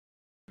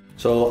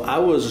So I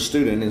was a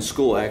student in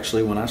school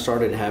actually when I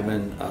started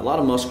having a lot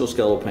of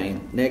musculoskeletal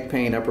pain, neck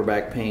pain, upper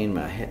back pain,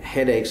 my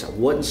headaches. I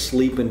wasn't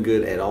sleeping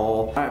good at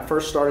all. I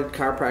first started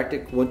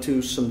chiropractic, went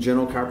to some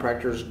general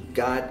chiropractors,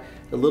 got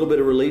a little bit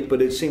of relief,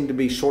 but it seemed to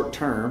be short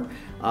term.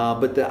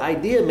 But the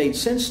idea made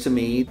sense to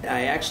me.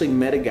 I actually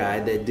met a guy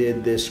that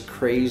did this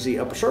crazy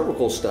upper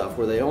cervical stuff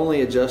where they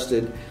only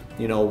adjusted,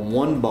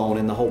 one bone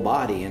in the whole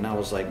body. And I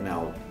was like,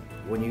 now,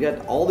 when you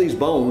got all these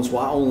bones,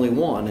 why only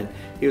one? And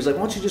he was like,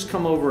 why don't you just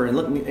come over and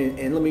let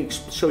me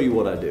show you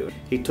what I do.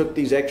 He took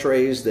these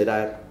x-rays that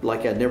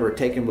I'd never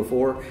taken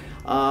before,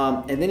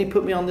 and then he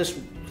put me on this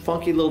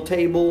funky little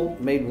table,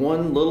 made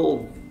one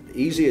little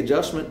easy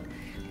adjustment,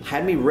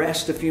 had me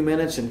rest a few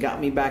minutes and got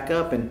me back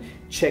up and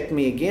checked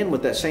me again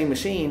with that same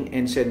machine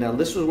and said, now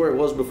this is where it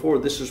was before,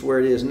 this is where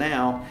it is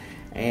now,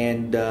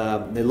 and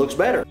it looks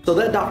better. So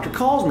that doctor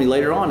calls me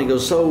later on. He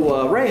goes,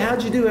 so Ray,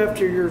 how'd you do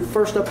after your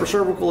first upper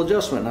cervical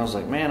adjustment? And I was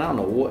like, man, I don't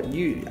know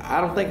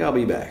I don't think I'll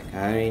be back.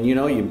 I mean,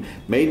 you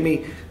made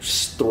me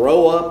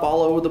throw up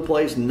all over the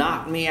place,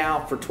 knocked me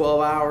out for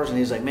 12 hours. And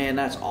he's like, man,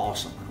 that's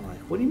awesome. I'm like,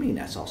 what do you mean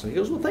that's awesome? He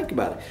goes, well, think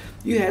about it.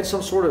 You had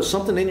some sort of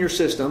something in your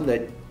system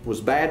that was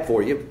bad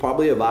for you,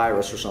 probably a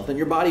virus or something.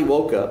 Your body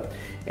woke up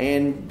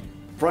and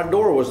front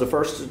door was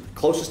the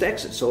closest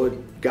exit. So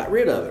it got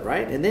rid of it,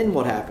 right? And then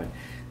what happened?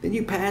 Then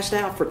you passed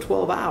out for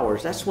 12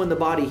 hours. That's when the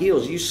body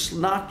heals. You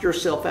knocked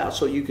yourself out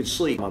so you could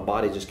sleep. My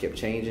body just kept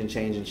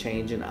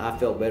changing. I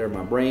felt better.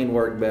 My brain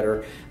worked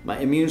better. My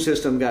immune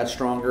system got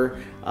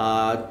stronger.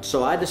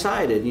 So I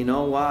decided,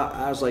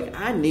 I was like,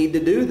 I need to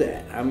do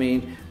that. I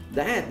mean,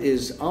 that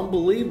is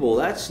unbelievable.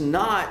 That's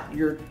not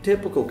your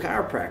typical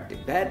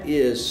chiropractic. That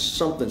is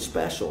something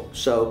special.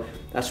 So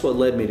that's what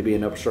led me to be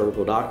an upper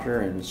cervical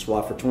doctor, and that's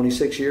why for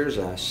 26 years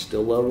I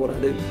still love what I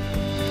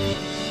do.